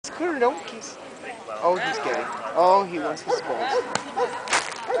Scooter, don't kiss. Oh, he's getting. Oh, he wants his balls.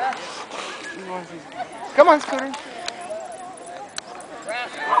 He wants his. Come on, Scooter.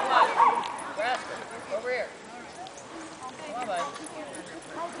 Over here. Come on, bud.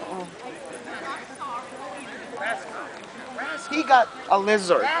 He got a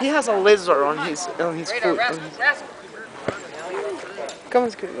lizard. He has a lizard on his foot. Come on,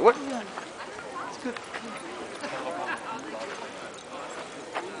 Scooter. What? Scooter.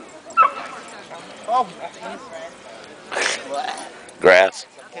 Oh, Grass.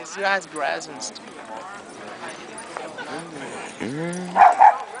 his has grass and stuff.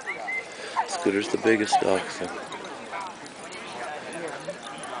 Scooter's the biggest dog, so.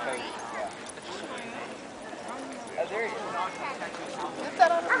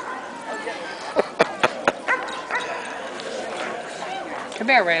 Come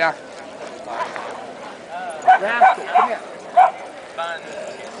here, Radar. Rascal, come here.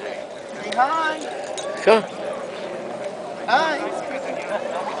 Say hi. Come. Hi.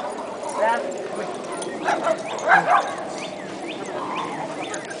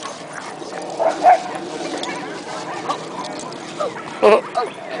 Oh.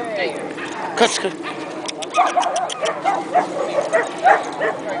 Cut, cut.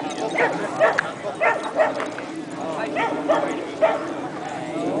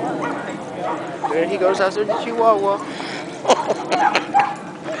 There he goes after the Chihuahua.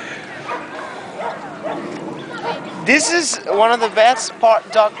 This is one of the best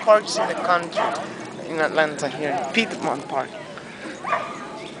dog parks in the country, in Atlanta here, Piedmont Park.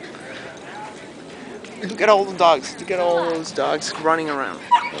 Look at all the dogs. Look at all those dogs running around.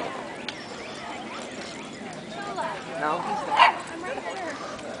 Now he's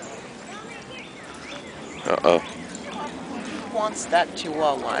there. Uh-oh. Who wants that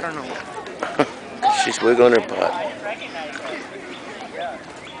Chihuahua? I don't know. She's wiggling her butt.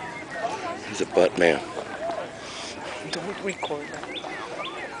 He's a butt man. Don't record that.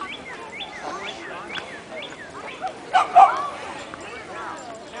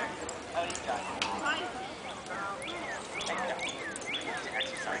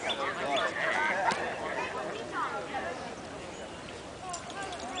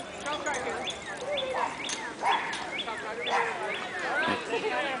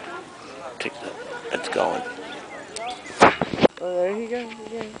 It's going. Oh, there he goes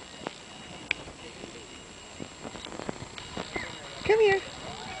again. Come here.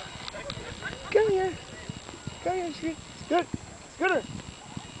 Come here. Come here, Scooter. Scooter.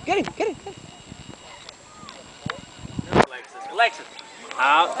 Get him, get him, get him. Alexis.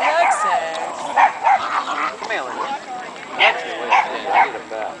 Out. Alexis. Come here, Alexis.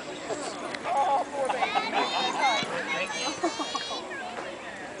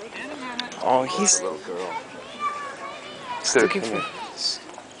 Oh, he's a little girl. He's looking for.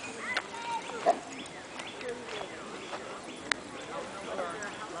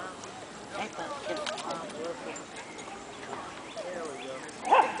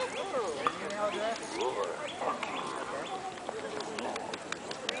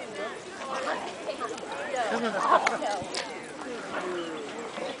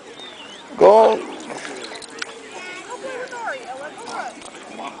 Go.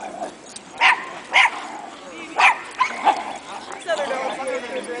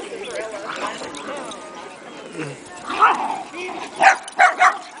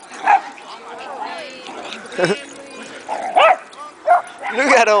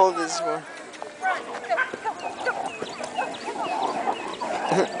 Look at all this one.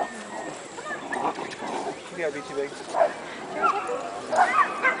 You gotta be too big.